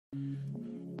I'm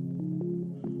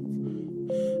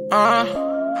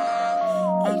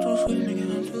too sweet, nigga,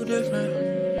 I'm too different.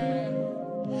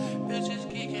 Bitches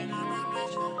geeking, I'm a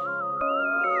bitch.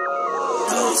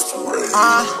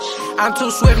 I'm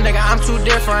too swift, nigga, I'm too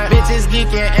different. Bitches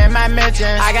geeking in my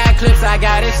mentions. I got clips, I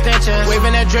got extensions.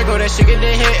 Waving that Draco, that shit get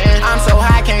the hitting. I'm so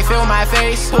high, can't feel my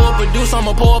face. Pull up a deuce,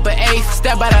 I'ma pull up an eighth.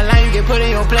 Step by the line, you get put in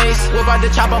your place. Whip out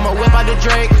the chop, I'ma whip out the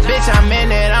Drake. Bitch, I'm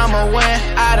in it, I'ma win.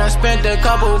 I done spent a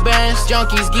couple bands.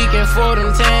 Junkies geeking for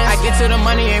them tens. I get to the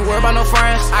money, ain't worried about no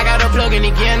friends. I got a plug and he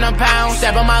getting a pound.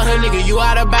 Step on my hood, nigga, you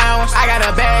out of bounds. I got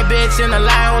a bad bitch in the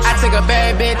lounge. I took a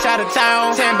bad bitch out of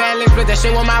town. 10 bad links, split that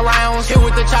shit with my rounds. Hit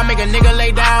with the chop, make a nigga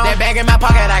lay down. That bag in my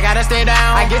pocket, I gotta stay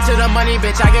down. I get to the money,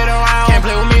 bitch, I get around. Can't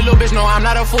play with me, little bitch, no, I'm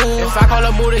not a fool. If I call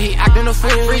a mooder, he acting a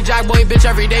fool. Free jack boy, bitch,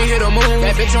 every day hit a move.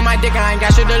 That bitch on my dick, I ain't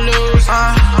got shit to lose.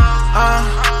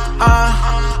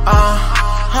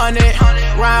 100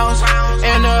 rounds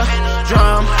in the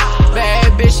drum.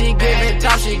 Bad bitch, she giving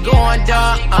top, she going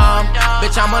dumb.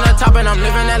 Bitch, I'm on the top and I'm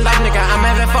living that life, nigga, I'm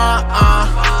having fun.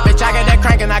 Bitch, I got that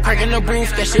crank and I crank in the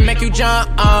booth, that shit make you jump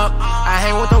up. I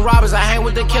hang with the robbers, I hang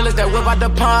with the killers that whip out the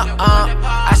pump.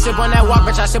 I sip on that walk,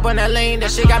 bitch, I sip on that lane,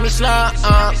 that shit got me slumped.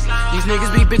 These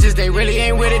niggas be bitches, they really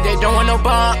ain't with it, they don't want no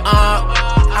bump.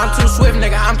 I'm too swift,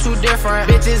 nigga, I'm too different.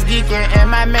 Bitches geeking in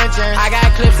my mentions. I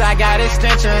got clips, I got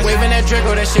extensions. Waving that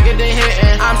Draco, that shit get the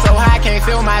hitting. I'm so high, can't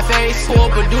feel my face.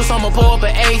 Pull up a deuce, I'ma pull up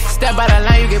an eighth. Step by the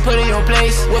line, you get put in your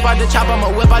place. Whip out the chop,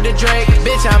 I'ma whip out the Drake.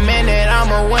 Bitch, I'm in it,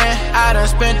 I'ma win. I done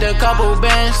spent a couple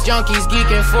bands. Junkies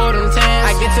geeking for them tens.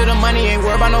 I get to the money, ain't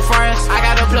worried about no friends. I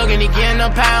got a plug and he getting a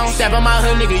pound. Step on my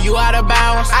hood, nigga, you out of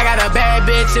bounds. I got a bad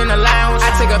bitch in the lounge. I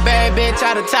took a bad bitch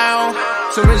out of town.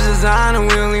 So much design and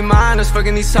we only mind us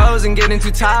fucking these hoes and getting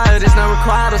too tired. It's not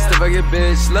required, I'll still fuck your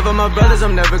bitch. Love of my brothers,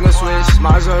 I'm never gonna switch.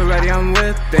 Mars already, I'm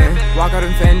whipping. Walk out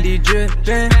in Fendi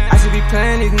dripping. I should be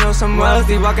playing, even though I'm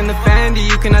wealthy. Walking the Fendi,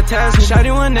 you cannot test me.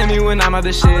 Shawty one at me when I'm out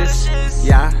the shits.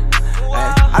 Yeah,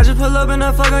 ay. I just pull up and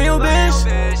I fuck on your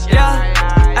bitch.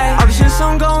 Yeah, ay. All the shit, so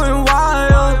I'm going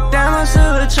wild. Damn, I'm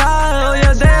still a child.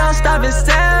 Yeah, they all stop and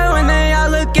stare when they all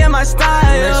look at my style.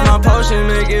 Mix my potion,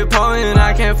 make it potent.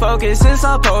 I can't focus since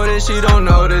I pulled it. She don't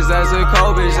notice that's a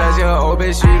cold bitch. That's your old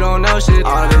bitch, you don't know shit.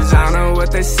 All designer,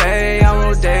 what they say. I'm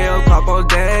all day, up pop all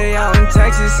day. Out in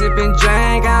Texas, sipping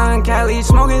drink. Out in Cali,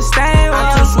 smoking stain.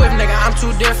 I'm too swift, nigga, I'm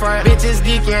too different. Bitches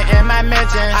geeking in my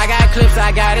mentions. I got clips,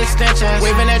 I got extensions.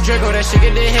 Waving that Draco, that shit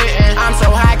get the hitting. I'm so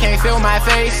high, can't feel my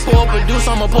face. Pull up a deuce,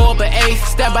 I'ma pull up an eighth.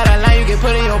 Step by the line, you get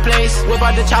put in your place. Whip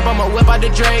out the chop, I'ma whip out the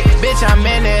Drake. Bitch, I'm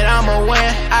in it, I'ma win.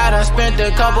 I done spent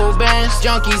a couple bands.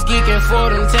 Junkies geeking for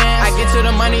them tens. I get to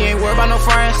the money, ain't worried about no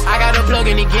friends. I got a plug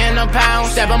and he getting a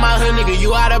pound. Step on my hood, nigga,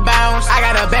 you out of bounds. I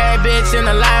got a bad bitch in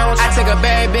the lounge. I took a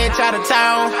bad bitch out of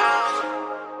town.